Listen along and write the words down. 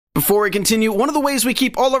Before we continue, one of the ways we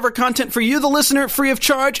keep all of our content for you, the listener, free of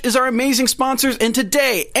charge is our amazing sponsors, and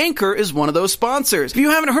today, Anchor is one of those sponsors. If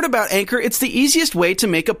you haven't heard about Anchor, it's the easiest way to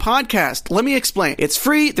make a podcast. Let me explain. It's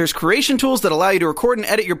free, there's creation tools that allow you to record and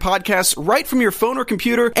edit your podcasts right from your phone or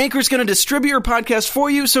computer. Anchor's going to distribute your podcast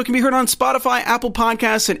for you so it can be heard on Spotify, Apple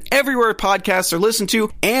Podcasts, and everywhere podcasts are listened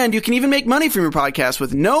to, and you can even make money from your podcast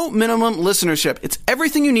with no minimum listenership. It's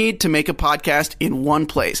everything you need to make a podcast in one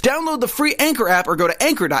place. Download the free Anchor app or go to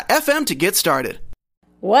anchor.fm to get started.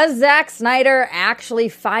 Was Zack Snyder actually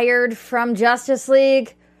fired from Justice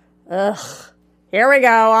League? Ugh. Here we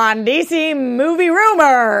go on DC Movie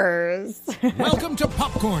Rumors. Welcome to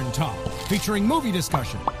Popcorn Talk, featuring movie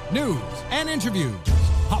discussion, news, and interviews.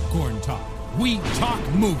 Popcorn Talk. We talk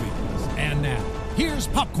movies. And now, here's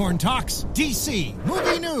Popcorn Talk's DC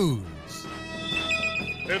Movie News.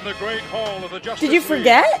 In the great hall of the Justice Did you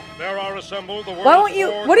forget? League, there are assembled the Why won't you?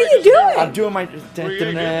 What are you doing? I'm doing my... from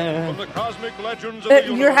the cosmic legends of the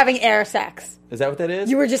universe. You're having air sex. Is that what that is?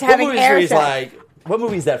 You were just having air sex. What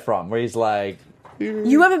movie is that from? Where he's like...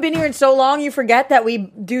 You haven't been here in so long, you forget that we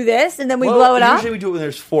do this and then we blow it up? Usually we do it when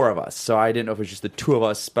there's four of us, so I didn't know if it was just the two of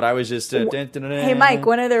us, but I was just... Hey, Mike,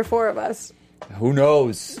 when are there four of us? Who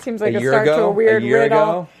knows? Seems like a start to a weird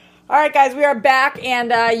riddle. All right, guys, we are back,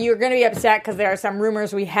 and you're going to be upset because there are some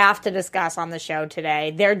rumors we have to discuss on the show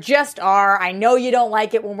today. There just are. I know you don't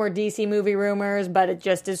like it when we're DC movie rumors, but it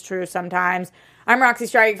just is true sometimes. I'm Roxy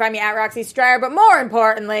Stryer. You can find me at Roxy Stryer, but more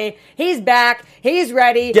importantly, he's back. He's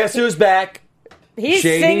ready. Guess who's back? He's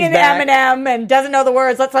Shady's singing back. Eminem and doesn't know the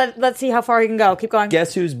words. Let's see how far he can go. Keep going.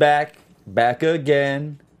 Guess who's back? Back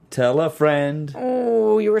again. Tell a friend.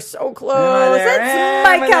 Oh, you were so close. there? It's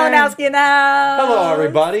Mike Kalinowski in the house. Hello,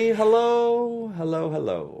 everybody. Hello. Hello,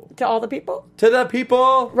 hello. To all the people? To the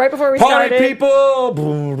people. Right before we Party started. people.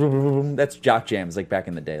 Boom, boom, boom. That's Jock Jams, like back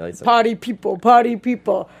in the day. Like, Party people, party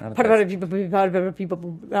people. don't Party think people, party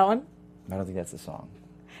people. That one? I don't think that's the song.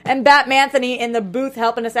 And Batmanthony in the booth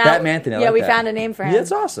helping us out. Batmanthony, I Yeah, like we that. found a name for him. Yeah,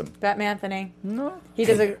 that's awesome. Batmanthony. No. He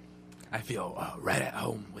does a... I feel right at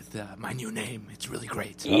home with my new name. It's really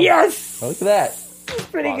great. Yes! Oh, look at that. It's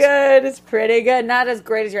pretty Awesome. good. It's pretty good. Not as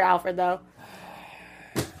great as your Alfred, though.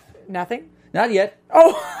 Nothing? Not yet.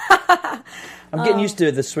 Oh! I'm getting used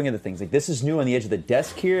to the swing of the things. Like, this is new on the edge of the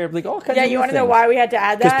desk here. Like, all kinds Yeah, of you new want to know things. why we had to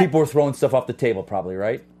add Because that? people were throwing stuff off the table, probably,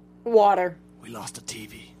 right? Water. We lost a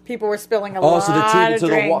TV. People were spilling a Oh, lot so the TV, of so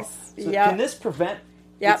the drinks. water. So Yep. Can this prevent?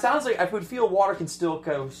 Yep. It sounds like I would feel water can still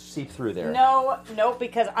go seep through there. No,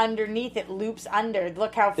 because underneath it loops under.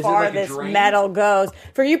 Look how it far like a this drain? metal goes.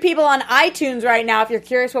 For you people on iTunes right now, if you're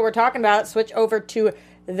curious what we're talking about, switch over to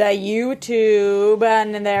the YouTube,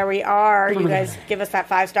 and there we are. You guys give us that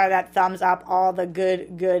 5-star, that thumbs up, all the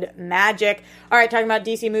good magic. All right, talking about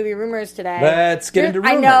DC movie rumors today. Let's get into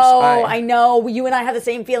rumors. I know. You and I have the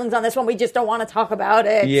same feelings on this one. We just don't want to talk about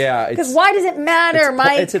it. Yeah, because why does it matter,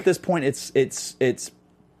 Mike? It's at this point.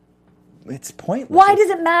 It's pointless. Why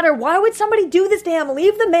does it matter? Why would somebody do this to him?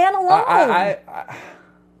 Leave the man alone. I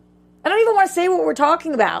don't even want to say what we're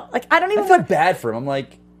talking about. Like, I don't even feel want... bad for him. I'm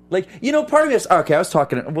like, part of me is okay. I was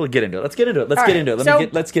talking. We'll get into it. Let's get into it. Let's get into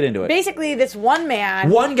it. Let's get into it. Basically, this one man,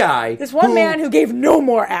 man who gave no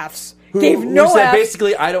more Fs, gave no who said Fs.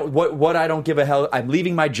 basically, I don't give a hell. I'm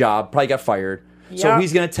leaving my job. Probably got fired. So Yep.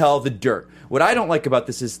 he's going to tell the dirt. What I don't like about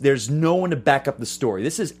this is there's no one to back up the story.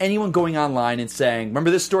 This is anyone going online and saying,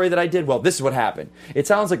 remember this story that I did? Well, this is what happened. It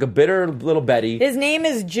sounds like a bitter little Betty. His name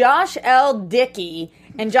is Josh L. Dickey,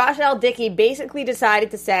 and Josh L. Dickey basically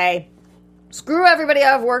decided to say, screw everybody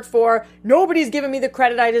I've worked for, nobody's given me the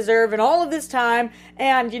credit I deserve in all of this time,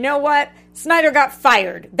 and you know what? Snyder got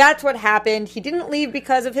fired. That's what happened. He didn't leave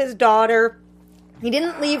because of his daughter. He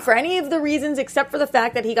didn't leave for any of the reasons except for the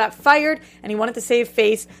fact that he got fired and he wanted to save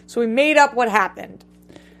face, so he made up what happened.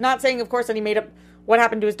 Not saying, of course, that he made up what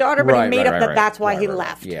happened to his daughter, but he made up that that's why he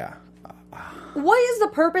left. Yeah. What is the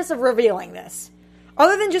purpose of revealing this?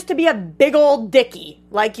 Other than just to be a big old Dickie,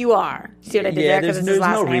 like you are. See what I did there? Because it's his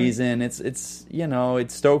last no name. reason. It's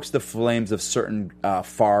it stokes the flames of certain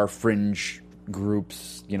far fringe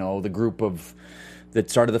groups. The group that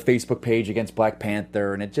started the Facebook page against Black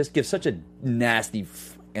Panther, and it just gives such a nasty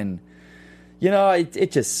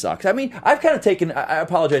it just sucks. I mean, I've kind of I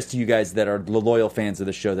apologize to you guys that are loyal fans of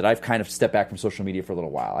the show that I've kind of stepped back from social media for a little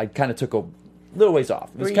while. I kind of took a little ways off.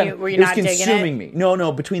 It was Were you not digging it? consuming me.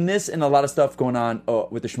 No, between this and a lot of stuff going on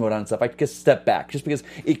with the Schmodown and stuff, I just stepped back just because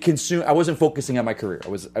I wasn't focusing on my career.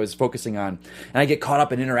 I was focusing on, and I get caught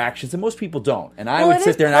up in interactions, and most people don't. And I would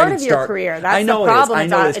sit there and I would start. Part of your career. That's I know the problem. I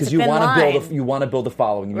know it is It's because a thin line. you want to build a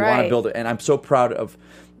following, and you want to build it. And I'm so proud of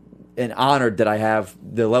and honored that I have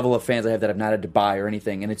the level of fans I have that I've not had to buy or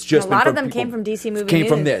anything, and it's just a lot been of them people, came from DC Movie came News.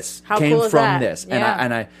 from this, How came cool is from that? this, Yeah.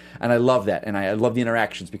 and I love that, and I love the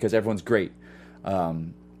interactions because everyone's great.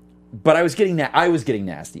 But I was getting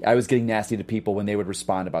nasty. I was getting nasty to people when they would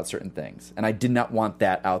respond about certain things, and I did not want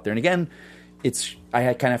that out there. And again,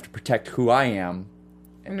 I kind of have to protect who I am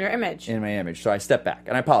In your image. in my image, so I step back,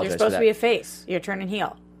 and I apologize. You're supposed for to that. be a face. You're turning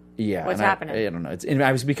heel. Yeah, What's and happening? I don't know. And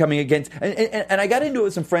I was becoming against, and I got into it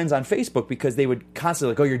with some friends on Facebook because they would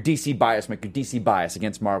constantly like, "Oh, you're DC bias, Mike. You're DC bias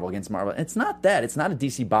against Marvel, And it's not that. It's not a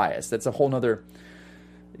DC bias. That's a whole nother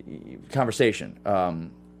conversation.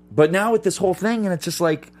 But now with this whole thing, and it's just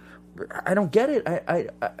like, I don't get it.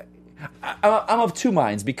 I'm of two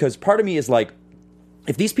minds because part of me is like,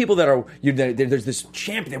 if these people that are, there's this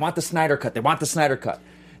champion, they want the Snyder cut. They want the Snyder cut.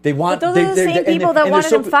 They want. But those are the same people that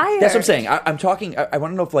wanted him fired. That's what I'm saying. I'm talking. I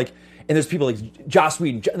want to know if like, and there's people like Joss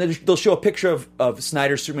Whedon. They'll show a picture of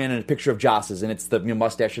Snyder's Superman and a picture of Joss's, and it's the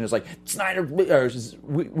mustache, and it's like Snyder or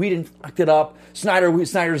Whedon fucked it up.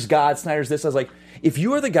 Snyder's God. Snyder's this. I was like, if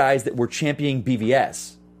you are the guys that were championing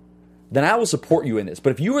BVS, then I will support you in this. But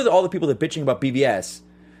if you are all the people that bitching about BVS,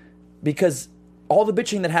 because all the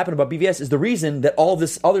bitching that happened about BVS is the reason that all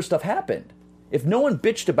this other stuff happened. If no one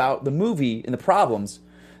bitched about the movie and the problems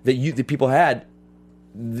that people had,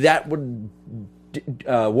 that would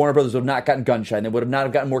Warner Brothers would have not gotten gun-shy. They would have not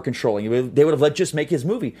have gotten more controlling. They would have let just make his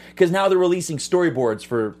movie because now they're releasing storyboards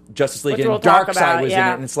for Justice League, Which we'll and talk Darkseid about, was in it,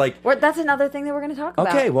 and it's like, that's another thing that we're going to talk about.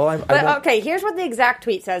 okay, well, okay, here's what the exact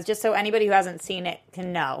tweet says, just so anybody who hasn't seen it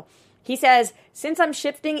can know. He says, "Since I'm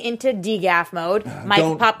shifting into DGAF mode,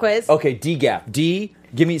 Mike, pop quiz." Okay, DGAF. D.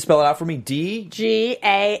 Spell it out for me. D.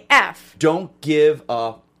 GAF. Don't give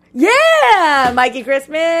a. Yeah, Mikey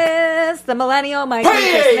Christmas, the millennial Mikey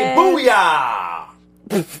Christmas. Booyah!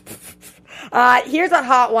 Here's a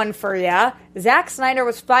hot one for you. Zack Snyder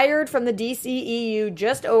was fired from the DCEU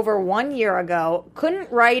just over 1 year ago.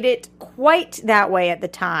 Couldn't write it quite that way at the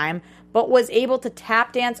time, but was able to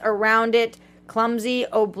tap dance around it. Clumsy,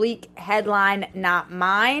 oblique headline, not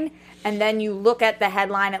mine. And then you look at the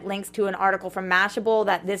headline, it links to an article from Mashable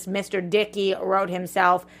that this Mr. Dickey wrote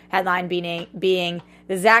himself, headline being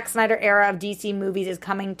the Zack Snyder era of DC movies is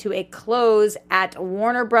coming to a close at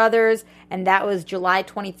Warner Brothers, and that was July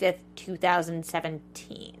 25th,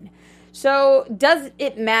 2017. So does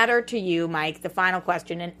it matter to you, Mike, the final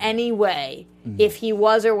question, in any way, if he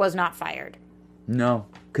was or was not fired? No,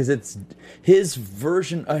 because it's his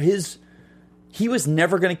version of he was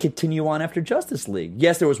never going to continue on after Justice League.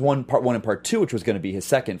 Yes, there was part 1 and part 2, which was going to be his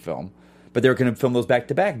second film, but they were going to film those back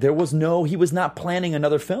to back. He was not planning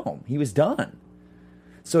another film. He was done.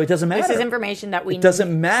 So it doesn't matter. This is information that It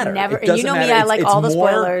doesn't matter. Never, it doesn't you know matter. me, I like all the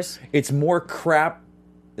spoilers. It's more crap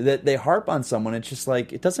that they harp on someone. It's just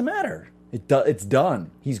like, it doesn't matter. It's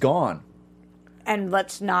done. He's gone. And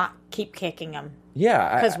let's not keep kicking him.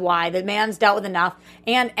 Yeah. Because why? The man's dealt with enough.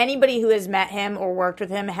 And anybody who has met him or worked with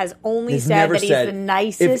him has only said that he's the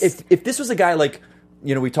nicest. If this was a guy like,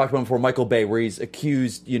 we talked about before, Michael Bay, where he's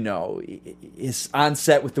accused, his on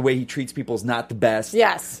set with the way he treats people is not the best.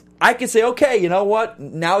 Yes. I could say, okay, you know what?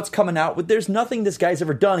 Now it's coming out. But there's nothing this guy's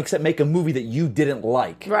ever done except make a movie that you didn't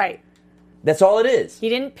like. Right. That's all it is. He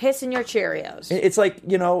didn't piss in your Cheerios. It's like,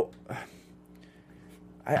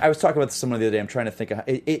 I was talking about this someone the other day. I'm trying to think of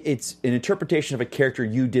it's an interpretation of a character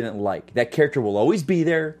you didn't like. That character will always be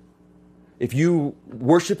there. If you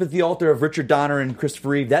worship at the altar of Richard Donner and Christopher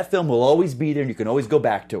Reeve, that film will always be there, and you can always go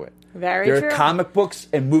back to it. Very true. There are comic books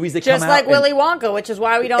and movies that just come out. Just like Willy Wonka, which is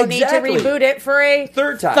why we don't Exactly. need to reboot it for a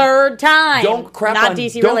third time. Don't crap on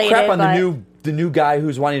DC don't related. Crap on the new guy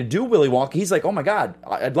who's wanting to do Willy Wonka. He's like, oh my god,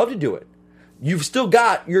 I'd love to do it. You've still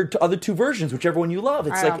got your other two versions, whichever one you love.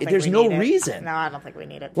 It's like there's no reason. No, I don't think we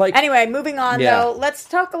need it. Like, anyway, moving on though. Let's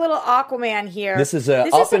talk a little Aquaman here. This is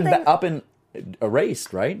up and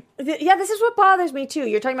erased, right? Yeah, this is what bothers me too.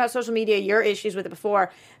 You're talking about social media, your issues with it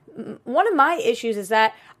before. One of my issues is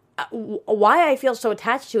that why I feel so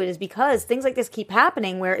attached to it is because things like this keep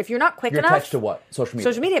happening where if you're not quick enough... You're attached to what? Social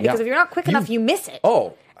media? Social media, because if you're not quick enough, you miss it.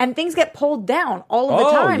 Oh. And things get pulled down all of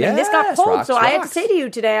the time. And this got pulled. I had to say to you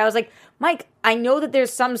today, I was like, Mike, I know that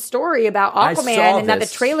there's some story about Aquaman and that the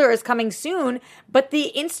trailer is coming soon, but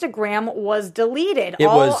the Instagram was deleted.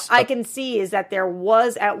 I can see is that there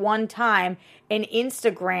was at one time an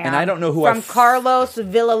Instagram and I don't know who from Carlos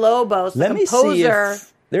Villalobos, the composer. See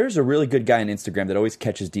if there's a really good guy on Instagram that always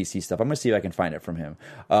catches DC stuff. I'm going to see if I can find it from him.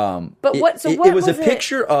 It was a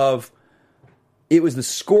picture of... It was the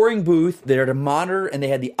scoring booth. They had a monitor, and they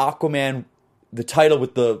had the Aquaman, the title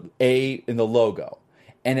with the A in the logo.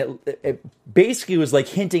 And it basically was like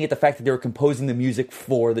hinting at the fact that they were composing the music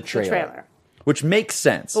for the trailer. which makes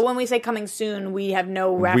sense. But when we say coming soon, we have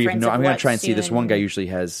no reference. I'm going to try and see. This one guy usually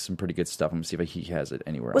has some pretty good stuff. I'm going to see if he has it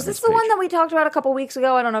anywhere. Was this the one that we talked about a couple weeks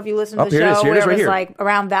ago? I don't know if you listened to the show. Here it is, where right it was here. like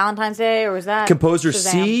around Valentine's Day, or was that composer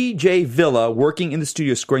Shazam? C.J. Villa working in the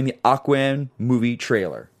studio scoring the Aquaman movie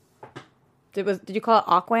trailer. Did you call it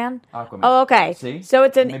Aquaman? Aquaman. Oh, okay. See? So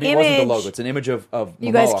it's an Maybe image. It wasn't the logo. It's an image of Momoa.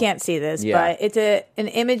 You guys can't see this, Yeah. but it's an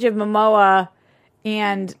image of Momoa,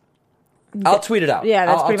 and I'll tweet it out. yeah,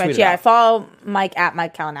 that's I'll pretty tweet much. it Yeah, out. follow Mike at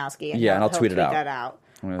Mike Kalinowski. Yeah, and I'll he'll tweet it out. that out.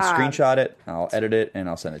 I'm going to screenshot it. I'll edit it, and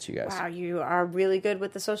I'll send it to you guys. Wow, you are really good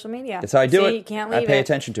with the social media. That's how I do See, it. You can't leave I pay it.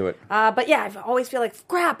 attention to it. But yeah, I always feel like,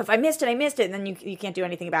 crap, if I missed it, I missed it. And then you can't do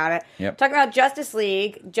anything about it. Yep. Talking about Justice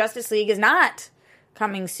League. Justice League is not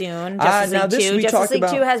coming soon. Justice now League this 2. we Justice talked League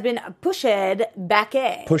about- 2 has been pushed back.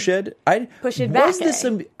 Pushed? Pushed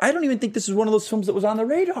back. I don't even think this is one of those films that was on the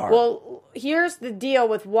radar. Well, here's the deal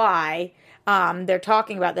with why they're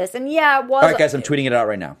talking about this. And yeah, it was. All right, guys, I'm tweeting it out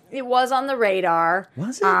right now. It was on the radar.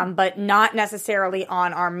 Was it? But not necessarily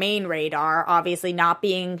on our main radar. Obviously, not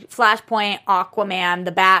being Flashpoint, Aquaman,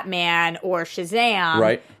 the Batman, or Shazam.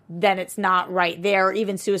 Right. Then it's not right there. Or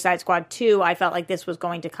even Suicide Squad 2, I felt like this was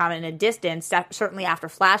going to come in a distance, certainly after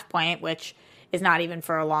Flashpoint, which is not even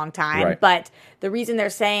for a long time. Right. But the reason they're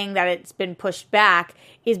saying that it's been pushed back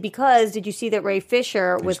is because, did you see that Ray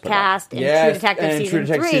Fisher was cast in True Detective Season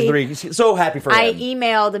 3? So happy for I him.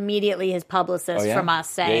 emailed immediately his publicist Oh, yeah? from us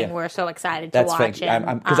saying Yeah. we're so excited to watch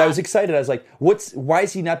him. Because I was excited. I was like, why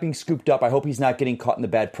is he not being scooped up? I hope he's not getting caught in the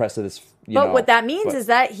bad press of this. But what that means is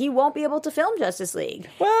that he won't be able to film Justice League.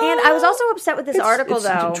 Well, and I was also upset with this article,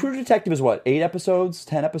 though. True Detective is what, 8 episodes,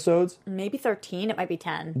 10 episodes? Maybe 13. It might be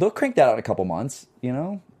 10. They'll crank that out in a couple months, you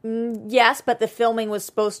know? Yes, but the filming was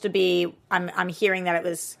supposed to be. I'm hearing that it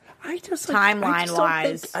was. I just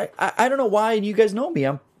Timeline-wise. I don't know why, and you guys know me.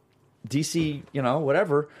 I'm DC,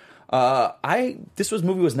 whatever. This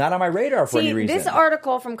movie was not on my radar for any reason. This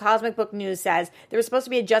article from Cosmic Book News says there was supposed to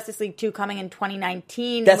be a Justice League 2 coming in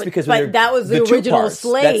 2019. That's because that was the two original parts.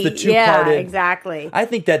 slate. That's the yeah, two-parted. exactly. I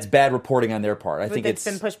think that's bad reporting on their part. I think it's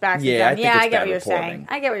been pushed back. Yeah, I think it's I get bad what you're reporting. saying.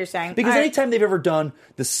 I get what you're saying. Because All right. anytime they've ever done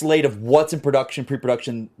the slate of what's in production,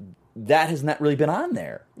 pre-production, that has not really been on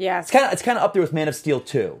there. Yes. It's kind of up there with Man of Steel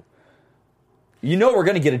 2. We're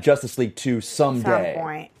going to get a Justice League 2 someday. Some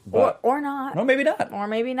point. But- Or not. No, maybe not. Or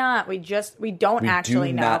maybe not. We don't actually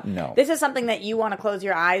do know. not know. This is something that you want to close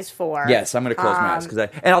your eyes for. Yes, I'm going to close my eyes.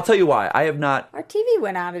 And I'll tell you why. I have not... Our TV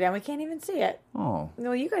went out today and we can't even see it. Oh.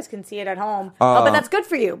 Well, you guys can see it at home. But that's good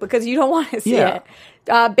for you because you don't want to see Yeah.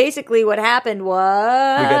 it. Basically, what happened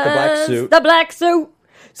was... We got the black suit. The black suit.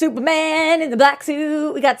 Superman in the black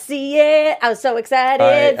suit. We got to see it. I was so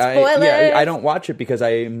excited. Spoilers. I don't watch it because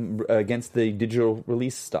I'm against the digital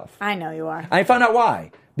release stuff. I know you are. I found out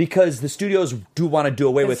why. Because the studios do want to do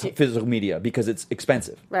away with Because physical media because it's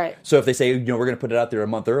expensive. Right. So if they say, we're going to put it out there a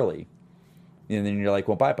month early, and then you're like,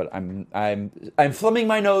 well, buy it. But I'm thumbing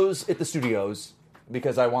my nose at the studios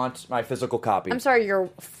because I want my physical copy. I'm sorry, you're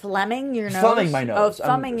Flemming your nose? Thumbing my nose. Oh,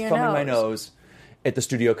 thumbing your thumbing nose. my nose at the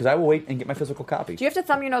studio because I will wait and get my physical copy. Do you have to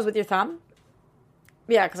thumb your nose with your thumb?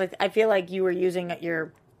 Yeah, because I feel like you were using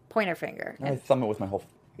your pointer finger. I thumb it with my whole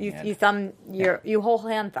hand. You thumb you whole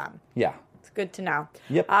hand thumb. Yeah. It's good to know.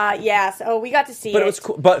 Yep. Yeah, so we got to see But it was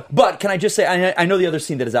cool. But can I just say, I know the other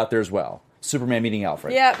scene that is out there as well. Superman meeting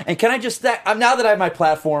Alfred. Yep. And can I just, now that I have my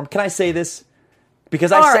platform, can I say this?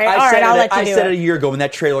 Because All I right, said it a year ago when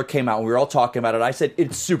that trailer came out and we were all talking about it. I said,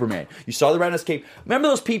 it's Superman. You saw the Redness Cape. Remember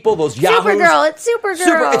those people, those yahoos? Supergirl, it's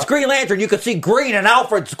Supergirl. It's Green Lantern. You could see green in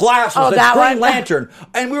Alfred's glasses. Oh, it's that Green one? Lantern.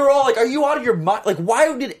 And we were all like, are you out of your mind? Like,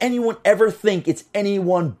 why did anyone ever think it's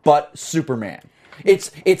anyone but Superman? And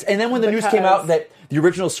then when the news came out that the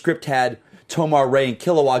original script had Tomar Ray and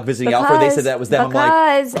Kilowog visiting Alfred, they said that was them.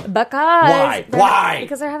 Because Why? Why?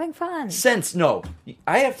 Because they're having fun. No.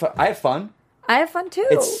 I have fun. I have fun too.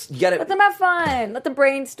 Let them have fun. Let them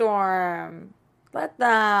brainstorm. Let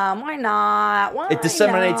them. Why not? Why It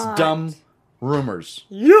disseminates not? dumb rumors.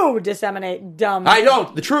 You disseminate dumb. I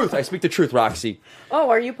don't. The truth. I speak the truth, Roxy. Oh,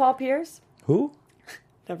 are you Paul Pierce? Who?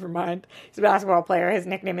 Never mind. He's a basketball player. His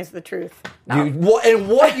nickname is The Truth. No. In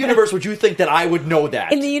what universe would you think that I would know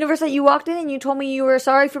that? In the universe that you walked in and you told me you were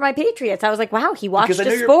sorry for my Patriots. I was like, wow, he watched Because I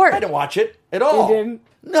know a sport. I didn't watch it at all. You didn't?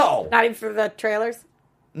 No. Not even for the trailers?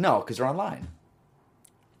 No, because they're online.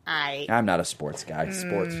 I'm not a sports guy.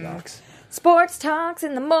 Sports sucks. Sports Talks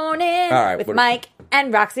in the morning right, with Mike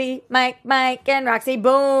and Roxy. Mike and Roxy.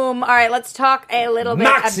 Boom. All right, let's talk a little bit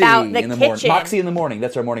about the kitchen. Moxie in the morning.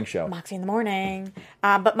 That's our morning show. Moxie in the morning.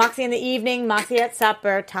 But Moxie in the evening, Moxie at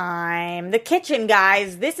supper time. The kitchen,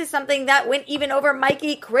 guys. This is something that went even over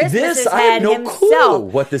Mikey Christmas's I head have no himself. clue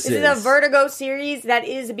what this is. This is a Vertigo series that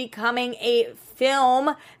is becoming a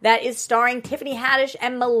film that is starring Tiffany Haddish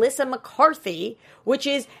and Melissa McCarthy, which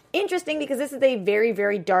is interesting because this is a very,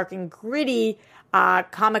 very dark and gritty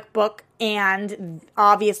comic book, and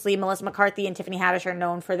obviously Melissa McCarthy and Tiffany Haddish are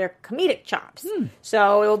known for their comedic chops.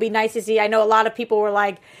 So it will be nice to see. I know a lot of people were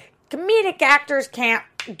like, comedic actors can't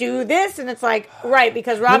do this, and it's like, right,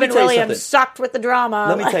 because Robin Williams sucked with the drama.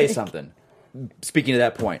 Let me tell you something. Speaking of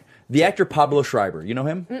that point, the actor Pablo Schreiber, you know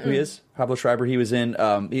him? Who he is? Pablo Schreiber. He was in,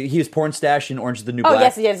 he was Porn Stash in Orange is the New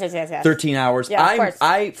Black. Oh, yes. 13 Hours. Yeah, of course.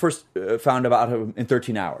 I first found about him in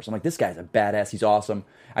 13 Hours. I'm like, this guy's a badass. He's awesome.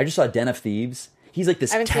 I just saw Den of Thieves. He's like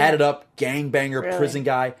this tatted up gangbanger prison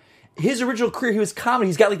guy. His original career, he was comedy.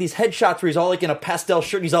 He's got like these headshots where he's all like in a pastel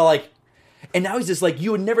shirt. And he's all like, and now he's just like,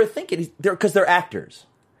 you would never think it. Because they're actors.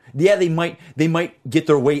 Yeah, they might get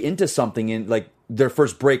their way into something in like their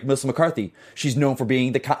first break. Melissa McCarthy, she's known for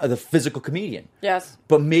being the physical comedian. Yes,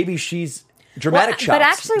 but maybe she's dramatic chops. But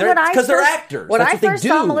actually, because they're actors. What I first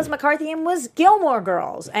saw Melissa McCarthy in was Gilmore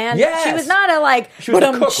Girls, and she was not she was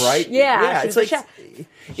a cook, right? Yeah, it's like chef.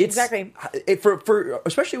 Exactly. For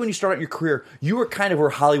especially when you start out your career, you were kind of where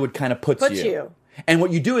Hollywood kind of puts you. And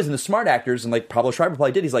what you do is, in the smart actors, and like Pablo Schreiber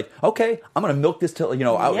probably did, he's like, okay, I'm going to milk this till,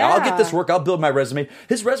 I'll get this work, I'll build my resume.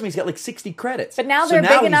 His resume's got like 60 credits. But now they're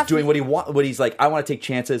big enough. He's doing what he's like, I want to take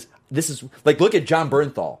chances. This is, like, look at John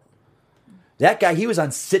Bernthal. That guy, he was on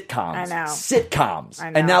sitcoms. I know. Sitcoms. I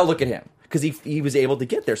know. And now look at him. Because he was able to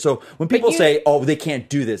get there. So when people say, oh, they can't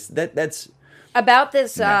do this, that's... About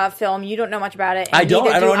this film, you don't know much about it. I don't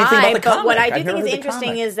know anything about the comic. But what I do think is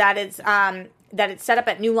interesting is that it's set up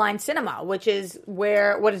at New Line Cinema, which is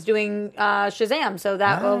what is doing Shazam. So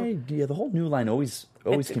that the whole New Line always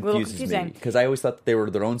confuses me because I always thought they were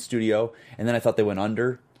their own studio, and then I thought they went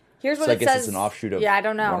under. Here's what so it I guess says. It's an offshoot of I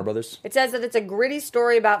don't know. Warner Brothers. It says that it's a gritty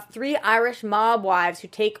story about 3 Irish mob wives who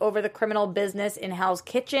take over the criminal business in Hell's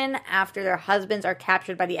Kitchen after their husbands are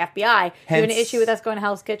captured by the FBI. Do you have an issue with us going to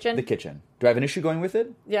Hell's Kitchen? The Kitchen. Do I have an issue going with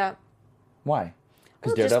it? Yeah. Why?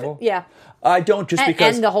 Because Daredevil? Yeah. I don't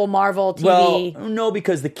because... And the whole Marvel TV... Well, no,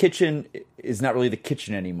 because the Kitchen is not really the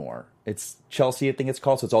Kitchen anymore. It's Chelsea, I think it's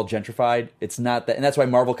called, so it's all gentrified. It's not that... And that's why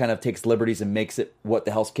Marvel kind of takes liberties and makes it what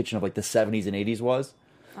the Hell's Kitchen of like the 70s and 80s was.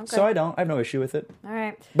 Okay. So I have no issue with it. All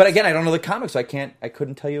right. But again, I don't know the comics, so I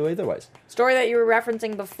couldn't tell you otherwise. Story that you were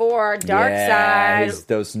referencing before, Darkseid.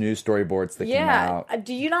 Those new storyboards that came out.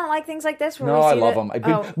 Do you not like things like this? No, I love them.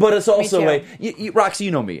 But it's also Roxy,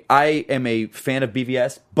 you know me. I am a fan of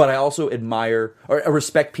BVS, but I also admire or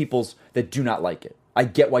respect people's that do not like it. I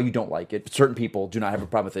get why you don't like it. Certain people do not have a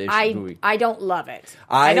problem with it. I don't love it.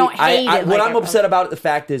 I don't hate it. What I'm upset about, the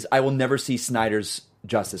fact is, I will never see Snyder's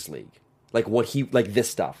Justice League. Like this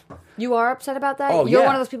stuff. You are upset about that? Oh, You're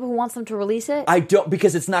one of those people who wants them to release it? I don't,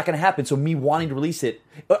 because it's not going to happen. So me wanting to release it,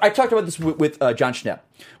 I talked about this with John Schnepp.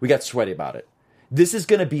 We got sweaty about it. This is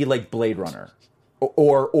going to be like Blade Runner, it's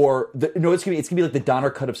going to be like the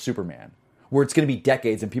Donner cut of Superman, where it's going to be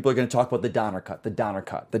decades and people are going to talk about the Donner cut, the Donner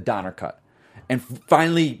cut, the Donner cut. And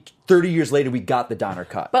finally, 30 years later, we got the Donner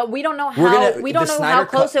cut. But we don't know how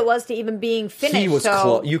close it was to even being finished. He was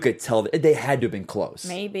close. You could tell they had to have been close.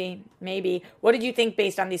 Maybe. What did you think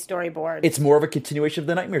based on these storyboards? It's more of a continuation of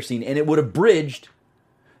the Nightmare scene, and it would have bridged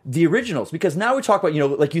the originals. Because now we talk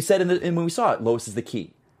about, like you said when we saw it, Lois is the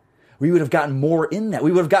key. We would have gotten more in that.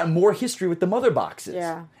 We would have gotten more history with the mother boxes.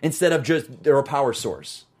 Yeah. Instead of just they're a power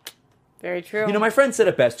source. Very true. My friend said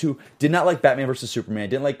it best, who did not like Batman vs. Superman,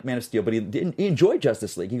 didn't like Man of Steel, but he enjoyed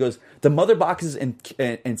Justice League. He goes, the mother boxes and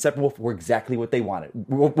Steppenwolf were exactly what they wanted,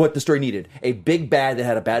 what the story needed. A big bad that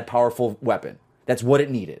had a bad, powerful weapon. That's what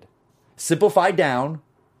it needed. Simplified down.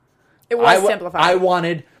 It was simplified. I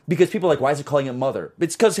wanted, because people are like, why is it calling it mother?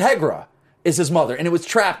 It's because Hegra is his mother, and it was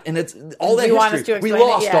trapped, and it's all that history. We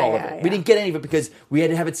lost all of it. Yeah. We didn't get any of it because we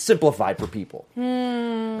had to have it simplified for people.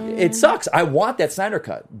 It sucks. I want that Snyder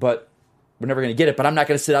cut, but... we're never going to get it, but I'm not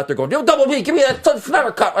going to sit out there going, Double B, give me that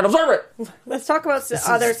Snyder cut and observe it. Let's talk about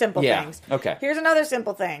other simple things. Okay. Here's another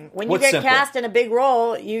simple thing. When you get cast in a big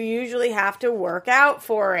role, you usually have to work out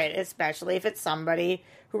for it, especially if it's somebody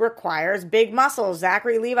who requires big muscles.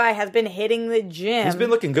 Zachary Levi has been hitting the gym. He's been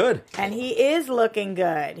looking good. And he is looking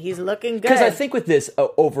good. He's looking good. Because I think with this,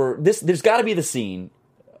 there's got to be the scene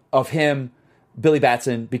of him Billy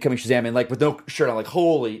Batson becoming Shazam and like with no shirt on, like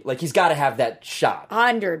holy, like he's got to have that shot.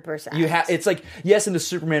 100%. You have. It's like yes, in the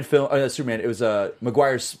Superman film, Superman. It was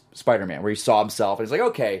Maguire's Spider-Man where he saw himself and he's like,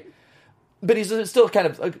 okay, but he's still kind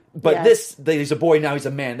of. But Yes. he's a boy now. He's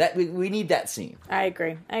a man. That we need that scene. I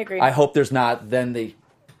agree. I hope there's not. Then they.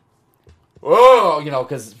 Oh,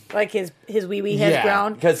 because like his wee wee has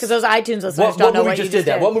grown because those iTunes listeners don't know what you just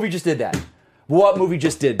did. What movie just did that? What movie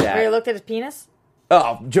just did that? Have you looked at his penis?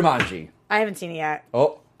 Oh, Jumanji. I haven't seen it yet.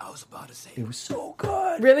 Oh, I was about to say it was so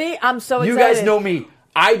good. Really? I'm so excited. You guys know me.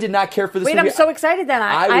 I did not care for this movie. I'm so excited then.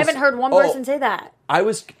 I haven't heard one person say that. I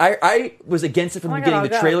was against it from the beginning.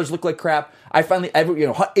 The trailers look like crap. I finally,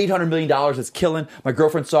 $800 million. It's killing. My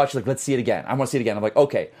girlfriend saw it. She's like, let's see it again. I want to see it again. I'm like,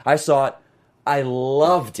 okay. I saw it. I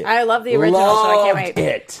loved it. I love the original, so I can't wait.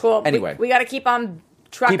 It. Cool. Anyway. We got to keep on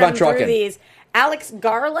trucking through these. Alex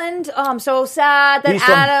Garland. Oh, I'm so sad that He's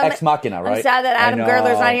Adam. from Ex Machina, right? I'm sad that Adam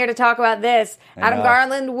Girdler's not here to talk about this. Adam know.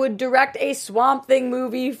 Garland would direct a Swamp Thing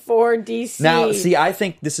movie for DC. Now, see, I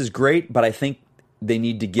think this is great, but I think they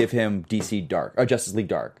need to give him DC Dark or Justice League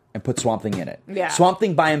Dark and put Swamp Thing in it. Yeah. Swamp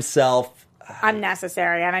Thing by himself.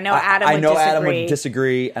 Unnecessary, and I know Adam would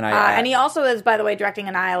disagree. And he also is, by the way, directing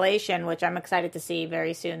Annihilation, which I'm excited to see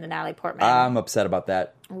very soon. The Natalie Portman. I'm upset about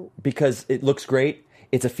that because it looks great.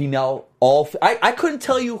 It's a female. I couldn't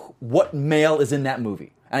tell you what male is in that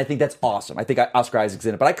movie, and I think that's awesome. I think Oscar Isaac's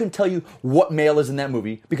in it, but I couldn't tell you what male is in that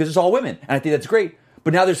movie because it's all women, and I think that's great.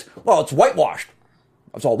 But now it's whitewashed.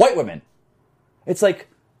 It's all white women. It's like.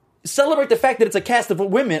 Celebrate the fact that it's a cast of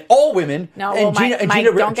women, all women. No, and Mike,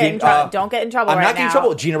 don't get in trouble. Don't get in trouble. I'm right not getting in now.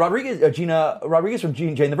 trouble. Gina Rodriguez from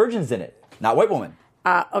Jane the Virgin's in it. Not white woman.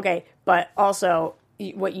 Okay, but also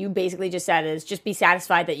what you basically just said is just be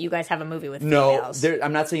satisfied that you guys have a movie with females. No,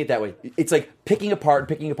 I'm not saying it that way. It's like picking apart.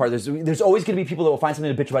 There's always going to be people that will find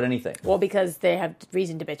something to bitch about anything. Well, because they have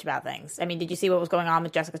reason to bitch about things. I mean, did you see what was going on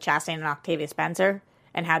with Jessica Chastain and Octavia Spencer?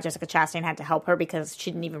 And how Jessica Chastain had to help her because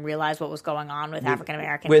she didn't even realize what was going on with African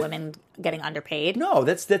American women getting underpaid. No,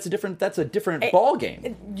 that's a different ball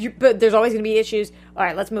game. But there's always going to be issues. All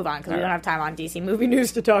right, let's move on because we don't have time on DC movie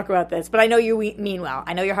news to talk about this. But I know you mean well.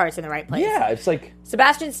 I know your heart's in the right place. Yeah, it's like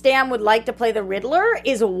Sebastian Stan would like to play the Riddler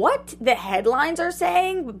is what the headlines are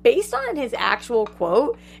saying. Based on his actual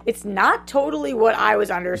quote, it's not totally what I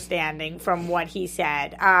was understanding from what he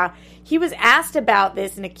said. He was asked about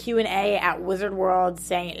this in a Q&A at Wizard World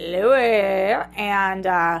St. Louis,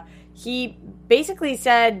 and he basically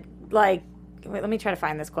said, like, wait, let me try to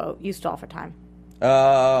find this quote. You stall for time.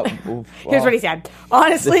 Here's what he said.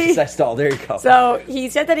 Honestly, I stalled. There you go. So he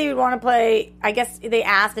said that he would want to play. I guess they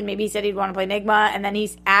asked, and maybe he said he'd want to play Enigma, and then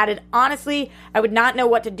he's added, honestly, I would not know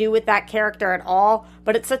what to do with that character at all.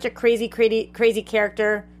 But it's such a crazy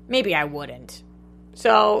character. Maybe I wouldn't.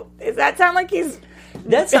 So does that sound like he's?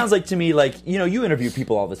 That sounds like to me like, you interview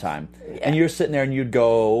people all the time, and you're sitting there and you'd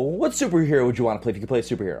go, what superhero would you want to play if you could play a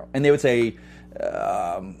superhero? And they would say,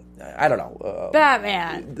 I don't know.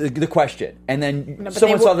 Batman. The question. And then no,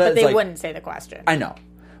 someone saw that. But they wouldn't say the question. I know.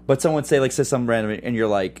 But someone says something random, and you're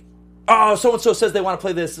like, oh, so-and-so says they want to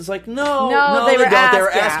play this. It's like, no, they don't. They were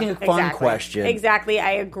asking a fun question. Exactly,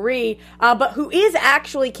 I agree. But who is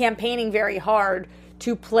actually campaigning very hard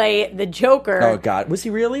to play the Joker? Oh, God. Was he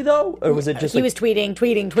really, though? Or was it just he was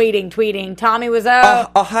tweeting. Tommy was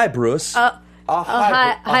hi, Bruce.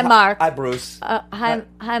 Hi, Mark. Hi, Bruce.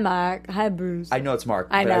 Hi, Mark. Hi, Bruce. I know it's Mark,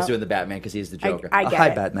 I was doing the Batman because he's the Joker. I get hi,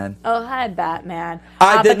 it. Batman. Oh, hi, Batman.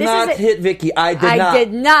 I did not hit Vicky. I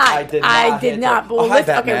did not. Well, hi,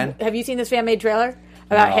 Batman. Okay, have you seen this fan-made trailer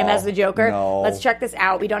about him as the Joker? No. Let's check this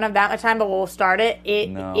out. We don't have that much time, but we'll start it. It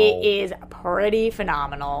is pretty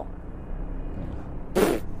phenomenal.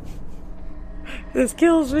 This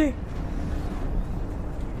kills me.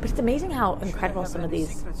 But it's amazing how incredible some of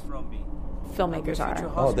these filmmakers are.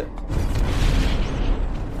 Oh,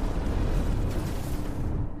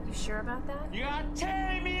 You sure about that? You are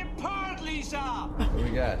tearing me apart, Lisa! what do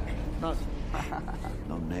we got?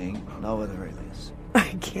 No name, no other alias.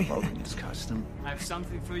 I can't. Clothing is custom. I have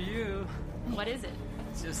something for you. What is it?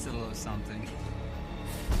 It's just a little something.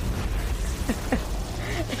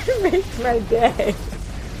 It makes my day.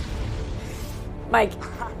 Mike,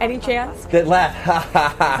 any chance? That laugh.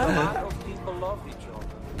 People love each other.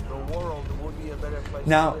 The world would be a better place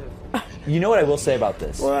Now, to live. you know what I will say about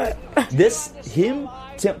this? What?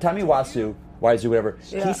 Tommy Wiseau, whatever.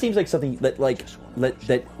 Yeah. He seems like something that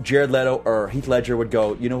Jared Leto or Heath Ledger would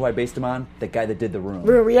go. You know who I based him on? The guy that did The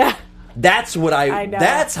Room. Yeah. That's what I know.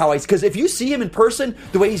 That's how because if you see him in person,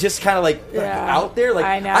 the way he's just kind of like out there, like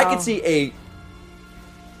I know. I could see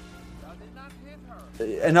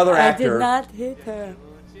another actor. I did not hit her.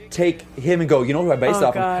 take him and go, you know who I based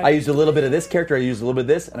off God. of? I used a little bit of this character, I used a little bit of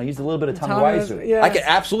this, and I used a little bit of Tommy Wiseau. Yes. I can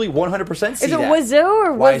absolutely 100% see Is it that. Wiseau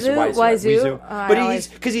or Wazoo? Wiseau. I But always-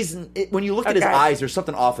 because when you look at his Okay. eyes, there's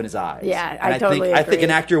something off in his eyes. Yeah, And I totally I think agree.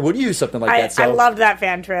 an actor would use something like that. So I loved that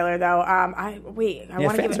fan trailer though. I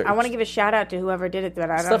want fans to are- give a shout out to whoever did it. That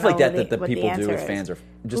I don't stuff know like that what that what people do answer with is. fans are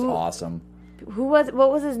just awesome. What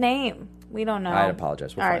was his name? We don't know. I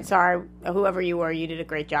apologize. We'll All right, find sorry. Whoever you were, you did a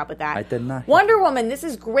great job with that. I did not. Wonder Woman, this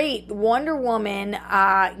is great. Wonder Woman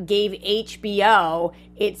gave HBO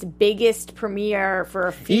its biggest premiere for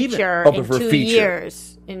a feature but in for 2 feature.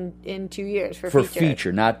 years. In 2 years for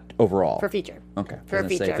feature, not overall. For feature. Okay. For a I was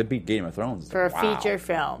gonna say, feature. if it beat Game of Thrones. For a wow. feature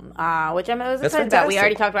film, which I was That's excited about. We fantastic.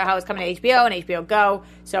 already talked about how it's coming to HBO and HBO Go,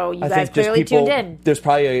 so you I guys think just clearly people, tuned in. there's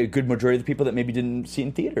probably a good majority of the people that maybe didn't see it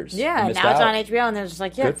in theaters. Yeah, and now missed it's out. on HBO, and they're just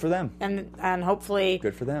like, yeah, Good for them. and hopefully,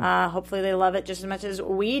 Good for them. Hopefully, they love it just as much as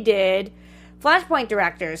we did. Flashpoint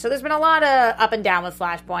directors. So there's been a lot of up and down with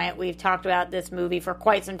Flashpoint. We've talked about this movie for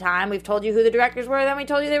quite some time. We've told you who the directors were, then we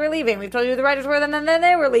told you they were leaving. We've told you who the writers were, then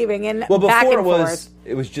they were leaving. And Well, back before and forth.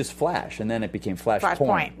 it was just Flash, and then it became Flashpoint.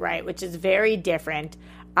 Flashpoint, right, which is very different.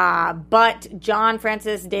 But John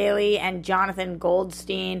Francis Daly and Jonathan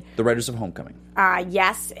Goldstein, The writers of Homecoming.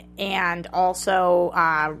 yes, and also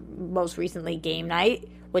most recently Game Night,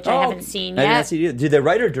 which I haven't seen I yet. didn't see it either. Did they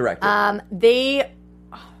write or direct it?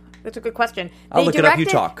 That's a good question. I'll look it up, you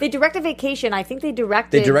talk. They directed Vacation. I think they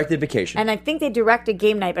directed. They directed Vacation. and I think they directed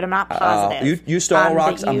Game Night, but I'm not positive. You Star but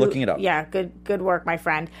Rocks. I'm looking it up. Yeah, good work, my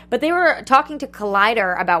friend. But they were talking to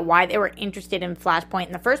Collider about why they were interested in Flashpoint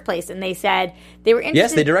in the first place, and they said they were interested.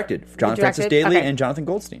 Yes, they directed. John Francis Daly Okay. and Jonathan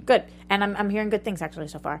Goldstein. Good. And I'm hearing good things actually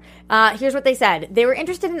so far. Here's what they said. They were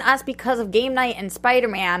interested in us because of Game Night and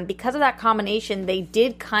Spider-Man. Because of that combination, they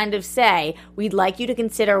did kind of say, we'd like you to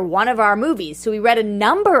consider one of our movies. So we read a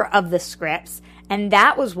number of the scripts, and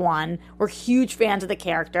that was one. We're huge fans of the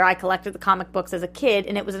character. I collected the comic books as a kid,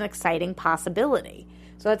 and it was an exciting possibility.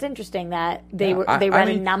 So it's interesting that they read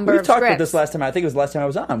a number of We've talked scripts. about this last time. I think it was the last time I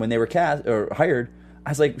was on when they were cast or hired. I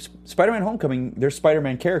was like, Spider-Man: Homecoming, their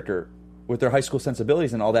Spider-Man character with their high school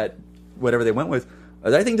sensibilities and all that, whatever they went with.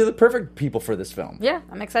 I think they're the perfect people for this film. Yeah,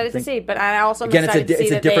 I'm excited to see. But I also am Again, excited to see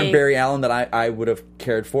it's a that different Barry Allen that I would have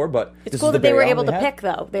cared for, but It's this cool is the that they Barry were Allen able to had. pick,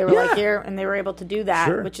 though. They were like here, and they were able to do that,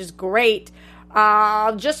 Sure. which is great.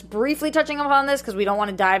 Just briefly touching upon this, because we don't want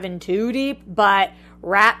to dive in too deep, but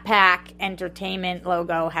Rat Pack Entertainment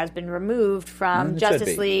logo has been removed from It should Justice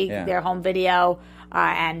be, League, yeah. their home video,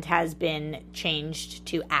 and has been changed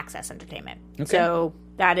to Access Entertainment. Okay. So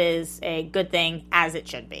that is a good thing, as it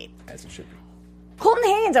should be. As it should be. Colton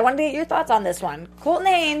Haynes, I wanted to get your thoughts on this one. Colton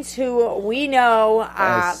Haynes, who we know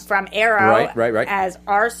from Arrow Right. as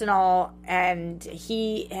Arsenal, and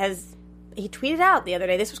he tweeted out the other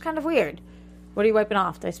day. This was kind of weird. What are you wiping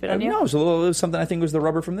off? Did I spit on you? No, it was something I think was the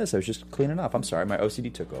rubber from this. I was just cleaning off. I'm sorry, my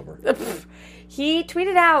OCD took over. He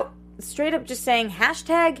tweeted out straight up just saying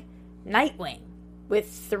 #Nightwing with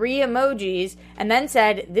 3 emojis, and then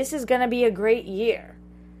said, "This is going to be a great year."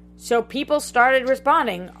 So people started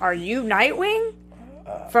responding, "Are you Nightwing?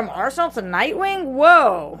 From Arsenal to Nightwing?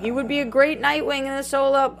 Whoa, he would be a great Nightwing in the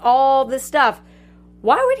solo, all this stuff."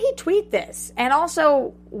 Why would he tweet this? And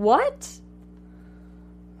also, what?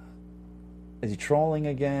 Is he trolling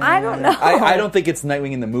again? I don't know. I don't think it's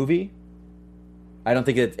Nightwing in the movie. I don't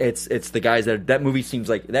think it's the guys that movie seems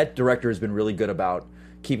like that director has been really good about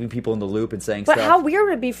keeping people in the loop and saying But stuff. how weird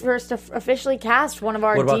would it be for us to officially cast one of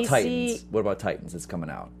our What about DC... Titans? What about Titans? It's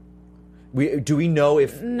coming out. Do we know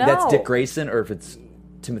if No. that's Dick Grayson or if it's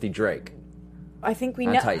Timothy Drake? I think we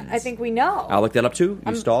on know. Titans. I think we know. I'll look that up too.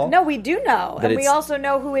 You stall? No, we do know, That and we it's- also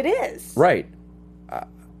know who it is. Right.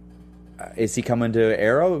 Is he coming to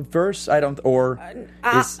Arrowverse? I don't. Or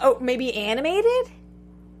is Maybe animated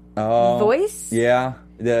oh, voice. Yeah,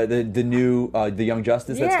 the new the Young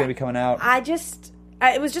Justice that's Yeah. going to be coming out.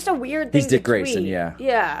 It was just a weird thing. He's Dick to tweet. Grayson, yeah.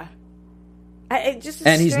 Yeah. It just is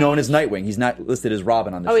And he's known as strange. Nightwing. He's not listed as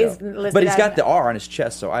Robin on the Oh, show. he's listed but he's as- got the R on his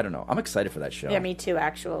chest, so I don't know. I'm excited for that show. Yeah, me too.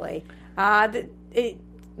 Actually,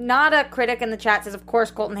 not a critic in the chat says, of course,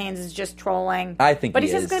 Colton Haynes is just trolling. I think but he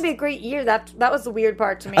he says is. it's going to be a great year. That was the weird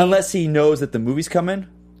part to me. Unless he knows that the movie's coming.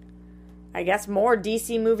 I guess more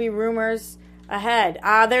DC movie rumors ahead.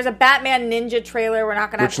 There's a Batman Ninja trailer. We're not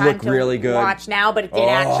going to have Which time looked to really good. watch now, but it did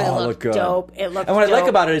actually look looked good. dope. It looked And what I like dope.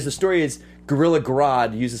 about it is the story is Gorilla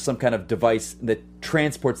Grodd uses some kind of device that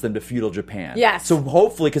transports them to feudal Japan. Yes. So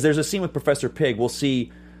hopefully, because there's a scene with Professor Pig, we'll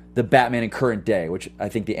see the Batman in current day, which I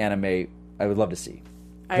think the anime I would love to see.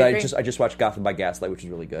 I 'Cause agree. I just watched Gotham by Gaslight, which is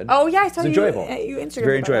really good. Oh yeah, I saw It's enjoyable. You Instagram It's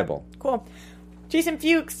very about that. enjoyable. Cool. Jason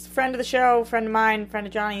Fuchs, friend of the show, friend of mine, friend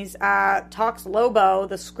of Johnny's, talks Lobo,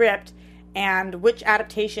 the script, and which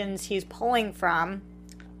adaptations he's pulling from.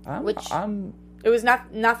 It was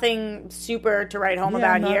nothing super to write home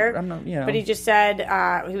about here. But he just said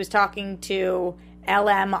he was talking to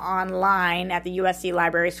LM Online at the USC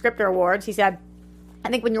Library Scripter Awards. He said, I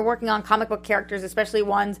think when you're working on comic book characters, especially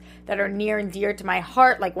ones that are near and dear to my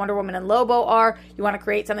heart, like Wonder Woman and Lobo are, you want to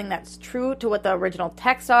create something that's true to what the original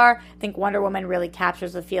texts are. I think Wonder Woman really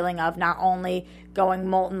captures the feeling of not only going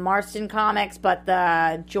Moulton Marston comics, but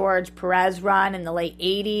the George Perez run in the late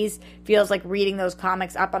 80s. Feels like reading those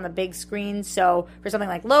comics up on the big screen. So for something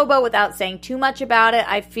like Lobo, without saying too much about it,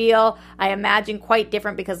 I imagine quite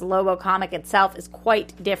different because the Lobo comic itself is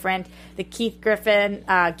quite different. The Keith Giffen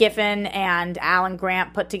and Alan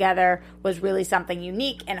Grant put together was really something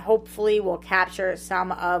unique and hopefully will capture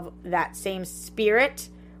some of that same spirit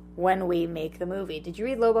when we make the movie. Did you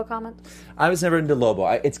read Lobo comics? I was never into Lobo.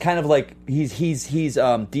 It's kind of like he's DC's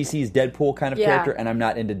Deadpool kind of character, and I'm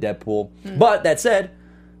not into Deadpool. But that said,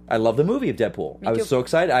 I love the movie of Deadpool. I was so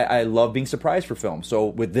excited. I love being surprised for film. So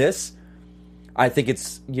with this, I think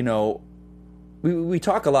it's, we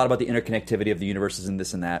talk a lot about the interconnectivity of the universes and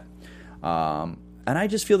this and that. And I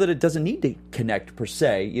just feel that it doesn't need to connect per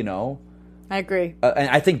se, I agree. And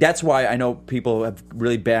I think that's why I know people have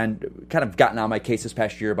really kind of gotten on my case this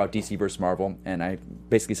past year about DC versus Marvel. And I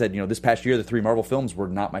basically said, this past year, the 3 Marvel films were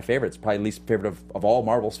not my favorites. Probably least favorite of all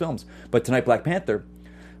Marvel's films. But tonight, Black Panther,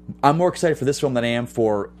 I'm more excited for this film than I am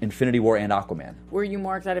for Infinity War and Aquaman. Were you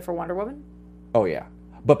more excited for Wonder Woman? Oh, yeah.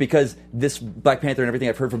 But because this Black Panther and everything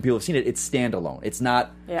I've heard from people who've seen it, it's standalone. It's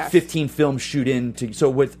not 15 films shoot into. So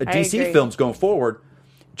with DC films going forward,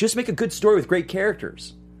 just make a good story with great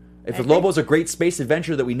characters. If Lobo's a great space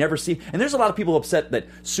adventure that we never see, and there's a lot of people upset that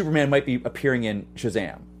Superman might be appearing in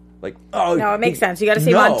Shazam. No, it makes sense. You got to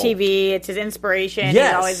see him on TV. It's his inspiration. Yes.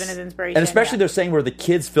 He's always been his inspiration. And especially they're saying where the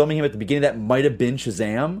kids filming him at the beginning, that might have been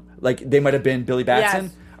Shazam. Like, they might have been Billy Batson.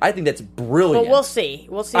 Yes. I think that's brilliant. But we'll see.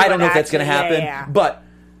 I don't know if that's going to happen. But,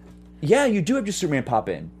 yeah, you do have just Superman pop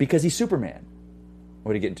in because he's Superman.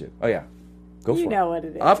 What are you getting to? Oh, yeah. Go for it. You know what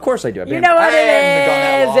it is. Of course I do. You know what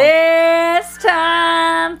it is. It's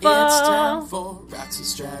time for Roxy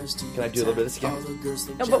Strategy. Can I do a little bit of this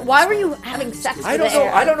again? No, but why were you having sex I don't know.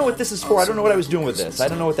 I don't know what this is for. I don't know what I was doing with this. I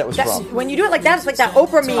don't know what that was from. When you do it like that, it's like that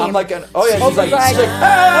Oprah meme. I'm like, she's like,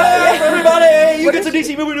 hey, everybody, you get some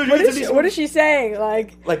DC movie news. What is she saying?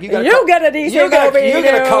 Like you get a DC movie. You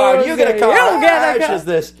get a car. You get a car. You get a car. Just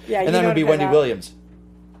this. Yeah, and then it would be Wendy Williams.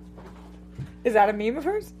 Is that a meme of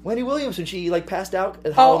hers? Wendy Williams, when she passed out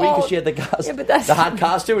at Halloween because she had the hot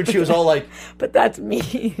costume, and she was all like... But that's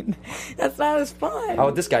mean. That's not as fun. How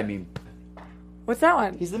would this guy meme? What's that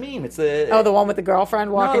one? He's the meme. It's the... Oh, the one with the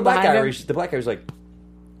girlfriend walking behind him? The black guy was like...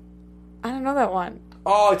 I don't know that one.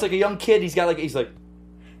 Oh, it's like a young kid. He's like...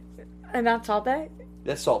 And not Salt Bay?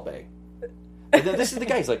 That's Salt Bay. And then this is the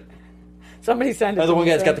guy. He's like... Somebody send it. The one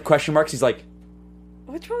guy's got the question marks. He's like...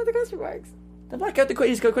 Which one with the question marks? The black guy with the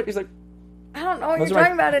question. He's like... I don't know what you're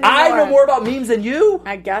talking about anymore. I know more about memes than you.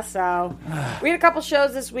 I guess so. We had a couple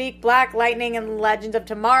shows this week. Black Lightning and Legends of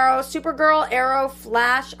Tomorrow. Supergirl, Arrow,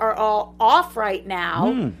 Flash are all off right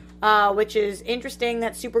now, which is interesting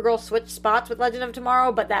that Supergirl switched spots with Legend of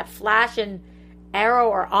Tomorrow, but that Flash and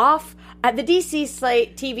Arrow are off. The DC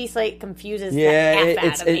TV slate confuses the F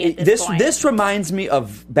out of me at this point. This reminds me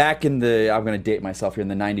of back in I'm going to date myself here, in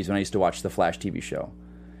the 90s when I used to watch the Flash TV show.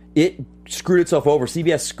 It screwed itself over.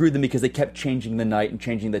 CBS screwed them because they kept changing the night and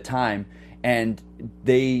changing the time, and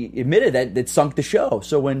they admitted that it sunk the show.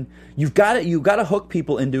 So when you've got to hook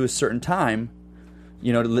people into a certain time,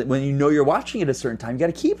 when you're watching it at a certain time, you got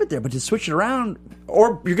to keep it there. But to switch it around,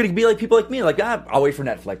 or you're going to be like people like me, like I'll wait for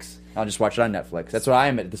Netflix. I'll just watch it on Netflix. That's what I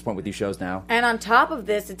am at this point with these shows now. And on top of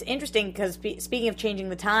this, it's interesting because speaking of changing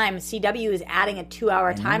the time, CW is adding a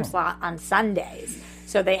 2-hour time slot on Sundays.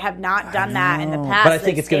 So they have not done that in the past. But I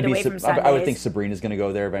think it's going to be. I would think Sabrina's going to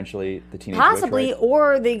go there eventually. The teenage possibly, witch, right?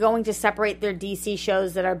 Or are they going to separate their DC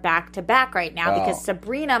shows that are back to back right now? Because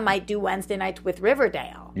Sabrina might do Wednesday nights with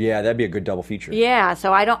Riverdale. Yeah, that'd be a good double feature. Yeah,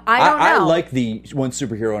 so I don't know. I like the one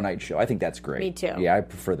superhero night show. I think that's great. Me too. Yeah, I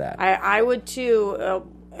prefer that. I would too.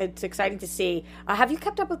 It's exciting to see. Have you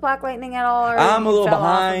kept up with Black Lightning at all? Or I'm a little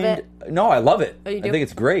behind. No, I love it. Oh, you do? I think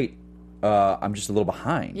it's great. I'm just a little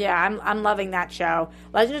behind. Yeah, I'm loving that show.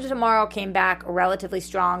 Legend of Tomorrow came back relatively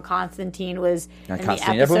strong. Constantine was in the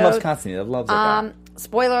episode. Everyone loves Constantine. Everyone loves that guy.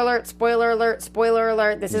 Spoiler alert, spoiler alert, spoiler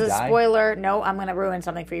alert. This is a spoiler. No, I'm going to ruin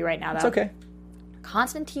something for you right now, though. It's okay.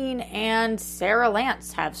 Constantine and Sarah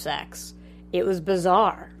Lance have sex. It was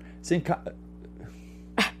bizarre.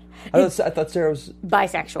 I thought Sarah was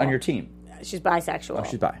bisexual on your team. She's bisexual. Oh,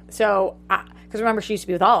 she's bi. So, because remember, she used to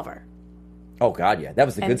be with Oliver. Oh God, yeah, that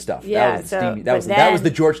was the good stuff. Yeah, that was the steamy. but That was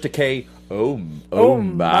the George Takei. Oh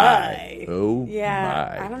my. Oh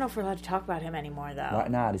Yeah, my. I don't know if we're allowed to talk about him anymore, though. Why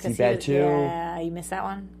not? Is he 'Cause bad too? Yeah, you missed that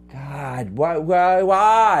one? God,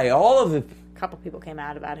 why? All of the. A couple people came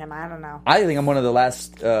out about him. I don't know. I think I'm one of the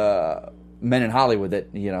last men in Hollywood that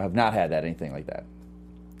have not had anything like that.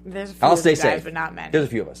 There's a few I'll of stay you guys, safe. but not many. There's a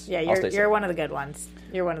few of us. Yeah, I'll stay you're safe. one of the good ones.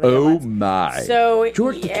 You're one of the good Oh ones. my. So,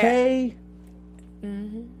 George yeah. Takei.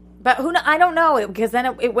 But I don't know, because then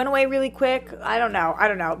it went away really quick. I don't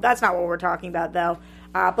know. That's not what we're talking about, though.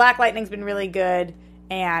 Black Lightning's been really good,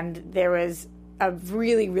 and there was a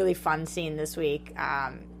really, really fun scene this week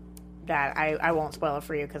that I won't spoil it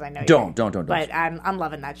for you because I know Don't. But I'm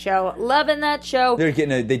loving that show. Loving that show. They're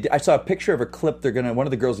getting I saw a picture of a clip. One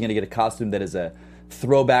of the girls is gonna get a costume that is a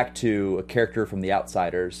throwback to a character from The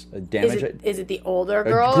Outsiders. Is it the older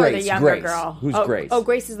girl or the younger Grace. girl? Who's Grace? Oh,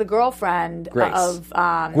 Grace is the girlfriend Grace. of.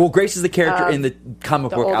 Well, Grace is the character in the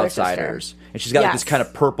comic the book older Outsiders, sister. and she's got like Yes. this kind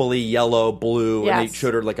of purpley, yellow, blue, and they Yes.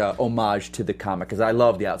 showed her like a homage to the comic because I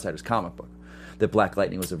love the Outsiders comic book that Black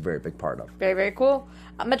Lightning was a very big part of. Very, very cool.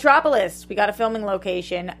 Metropolis. We got a filming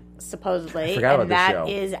location, supposedly. I forgot about and this that show.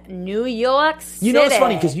 is New York City. You know, it's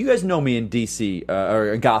funny because you guys know me in DC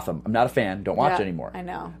or in Gotham. I'm not a fan. Don't watch Yeah, anymore. I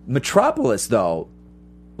know. Metropolis, though,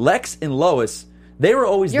 Lex and Lois, they were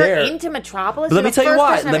always You're there. into Metropolis? But let You're me the tell you first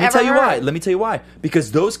why. person I've Let me ever tell you why. heard. Let me tell you why.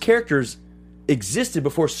 Because those characters existed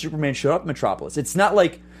before Superman showed up in Metropolis. It's not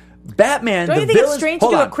like Batman. Don't the you think villains, it's strange to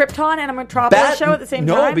hold do a on. Krypton and a Metropolis show at the same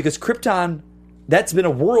time? No, because Krypton, that's been a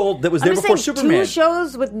world that was there I'm just before saying, Superman. two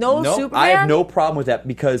shows with no Superman? I have no problem with that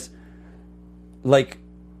because, like,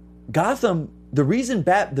 Gotham, the reason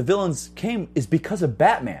the villains came is because of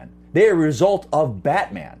Batman. They're a result of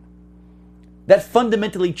Batman. That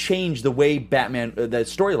fundamentally changed the way Batman, the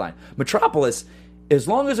storyline. Metropolis, as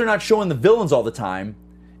long as they're not showing the villains all the time,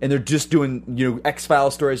 and they're just doing,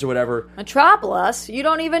 X-Files stories or whatever. Metropolis? You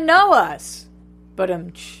don't even know us. But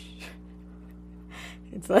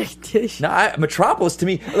it's like... No, Metropolis to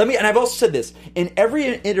me, and I've also said this, in every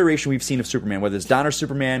iteration we've seen of Superman, whether it's Donner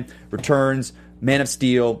Superman, Returns, Man of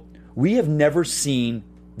Steel, we have never seen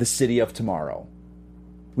the city of tomorrow.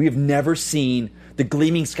 We have never seen the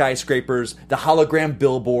gleaming skyscrapers, the hologram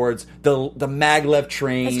billboards, the maglev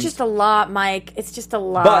trains. It's just a lot, Mike. It's just a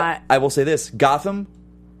lot. But I will say this, Gotham,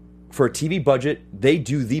 for a TV budget, they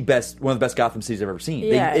do one of the best Gotham cities I've ever seen.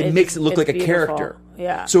 Yeah, it makes it look it's like a beautiful. character.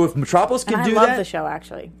 Yeah. So if Metropolis can and do I love that, the show,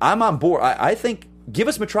 actually. I'm on board. I think give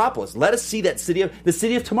us Metropolis. Let us see that the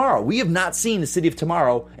city of tomorrow. We have not seen the city of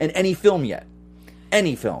tomorrow in any film yet.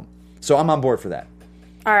 Any film. So I'm on board for that.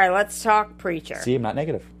 All right, let's talk Preacher. See, I'm not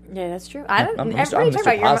negative. Yeah, that's true. I don't. I'm Everybody Mr.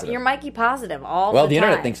 talk about Positive. you're Mikey Positive all Well, the the time.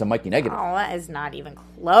 internet thinks I'm Mikey negative. Oh, that is not even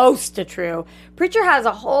close to true. Preacher has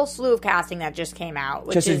a whole slew of casting that just came out.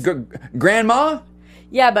 Which Just is, Grandma?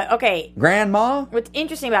 yeah, but okay. Grandma? What's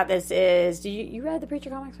interesting about this is, you read the Preacher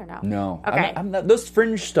comics or no? No. Okay. I'm not, those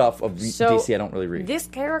fringe stuff of So, DC I don't really read. This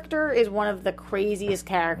character is one of the craziest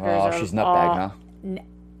characters. Oh, she's nutbag, huh?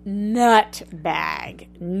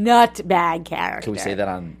 Nutbag character. Can we say that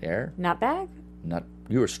on air? Nutbag?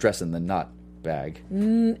 You were stressing the nut bag.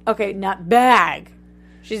 Okay, nutbag.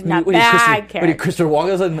 She's nutbag character. What Christopher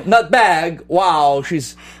Walken said, nut bag. Wow,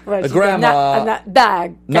 she's Well, a she's grandma. A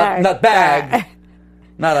nutbag. Nut bag.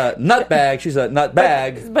 Not a nut bag. She's a nut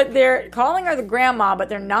bag. But they're calling her the grandma, but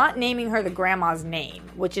they're not naming her the grandma's name,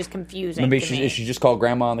 which is confusing. Maybe to me. is she just called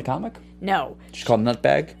Grandma in the comic? No. She's called nut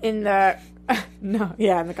bag. In the no,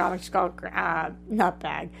 yeah, in the comic she's called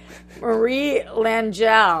Nutbag. Marie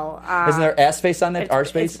Langell. Isn't there ass face on that?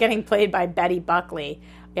 Arse face? It's getting played by Betty Buckley.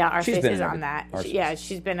 Yeah, our She's face been is in on that. Arse Yeah, Face.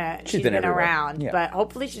 she's been everywhere. around, Yeah. but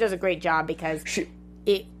hopefully she does a great job because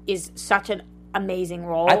it is such an amazing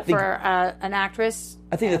role I think- for an actress.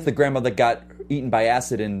 I think that's the grandma that got eaten by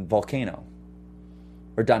acid in Volcano.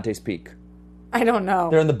 Or Dante's Peak. I don't know.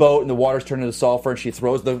 They're in the boat and the water's turning to sulfur and she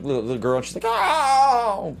throws the little girl and she's like,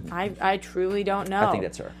 oh! I truly don't know. I think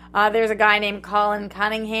that's her. There's a guy named Colin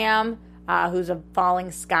Cunningham, who's a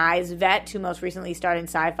Falling Skies vet, who most recently starred in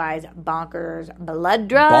Sci-Fi's Bonkers Blood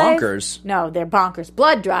Drive. Bonkers? No, they're Bonkers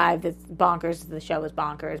Blood Drive. That's Bonkers. The show is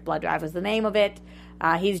Bonkers. Blood Drive was the name of it.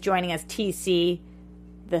 He's joining as TC,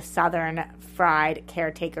 the Southern Fried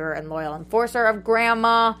caretaker and loyal enforcer of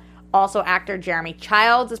Grandma. Also, actor Jeremy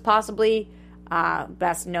Childs is possibly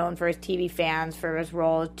best known for his TV fans for his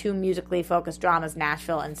role in two musically focused dramas,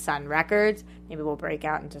 Nashville and Sun Records. Maybe we'll break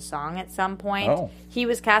out into song at some point. Oh. He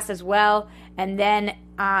was cast as well. And then,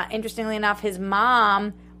 interestingly enough, his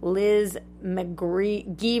mom Liz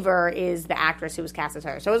McGeever is the actress who was cast as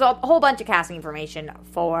her. So it was a whole bunch of casting information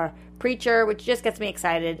for Preacher, which just gets me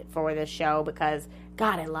excited for this show because,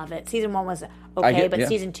 God, I love it. Season 1 was okay, but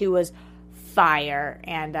Season 2 was fire.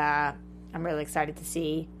 And I'm really excited to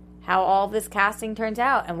see how all this casting turns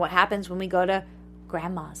out and what happens when we go to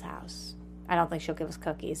Grandma's house. I don't think she'll give us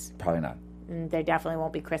cookies. Probably not. There definitely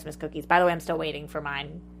won't be Christmas cookies. By the way, I'm still waiting for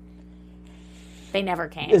mine. They never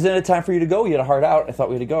came. Isn't it time for you to go? You had a heart out. I thought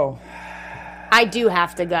we had to go. I do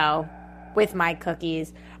have to go with my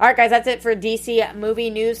cookies. All right, guys, that's it for DC movie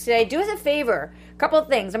news today. Do us a favor. A couple of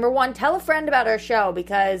things. Number one, tell a friend about our show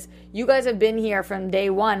because you guys have been here from day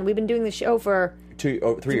one. We've been doing the show for 3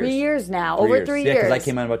 years. 3 years now. 3 Over years. 3 Yeah, years. because I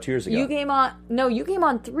came on about 2 years ago. You came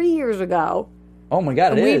on 3 years ago. Oh my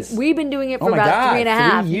God, it is. We've been doing it for Oh my about God,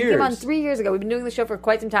 3.5 3 years. You came on years. 3 years ago. We've been doing the show for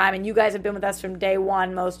quite some time, and you guys have been with us from day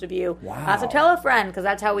one, most of you. Wow. So tell a friend, because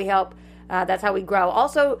that's how we help. That's how we grow.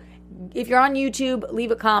 Also, if you're on YouTube,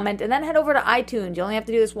 leave a comment, and then head over to iTunes. You only have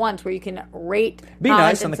to do this once, where you can rate, Be comment,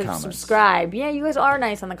 nice on and the comments. subscribe. Yeah, you guys are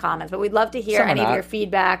nice on the comments, but we'd love to hear Some are any of not. your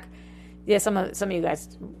feedback. Yeah, some of you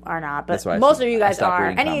guys are not, but That's why most of you I guys stopped are.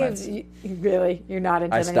 reading Any comments. of you, really, you're not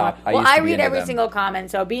into I them stopped. anymore. I Well, used to I be read into every them. single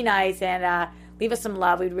comment, so be nice and leave us some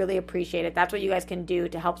love. We'd really appreciate it. That's what you guys can do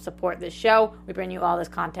to help support this show. We bring you all this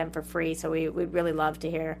content for free, so we'd really love to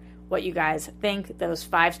hear what you guys think. Those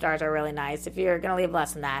 5 stars are really nice. If you're going to leave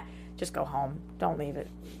less than that, just go home. Don't leave it.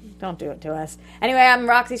 Don't do it to us. Anyway, I'm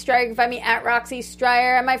Roxy Stryer. You can find me at Roxy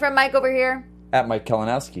Stryer. And my friend Mike over here. At Mike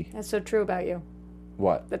Kalinowski. That's so true about you.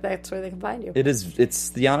 What? But that's where they can find you. It is. It's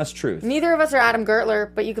the honest truth. Neither of us are Adam Gertler,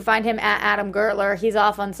 but you can find him at Adam Gertler. He's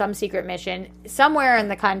off on some secret mission somewhere in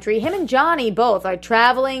the country. Him and Johnny both are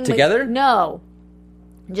traveling. Together? No.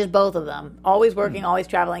 Just both of them. Always working, always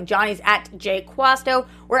traveling. Johnny's at Jay Quasto.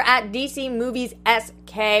 We're at DC Movies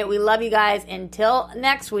SK. We love you guys. Until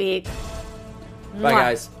next week. Bye, Mwah.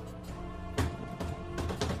 guys.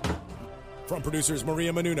 From producers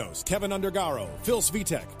Maria Menounos, Kevin Undergaro, Phil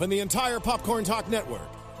Svitek, and the entire Popcorn Talk Network,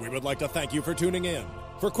 we would like to thank you for tuning in.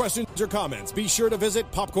 For questions or comments, be sure to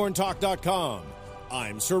visit popcorntalk.com.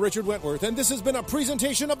 I'm Sir Richard Wentworth, and this has been a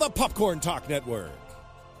presentation of the Popcorn Talk Network.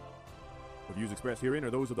 The views expressed herein are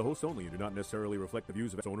those of the hosts only and do not necessarily reflect the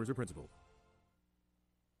views of its owners or principals.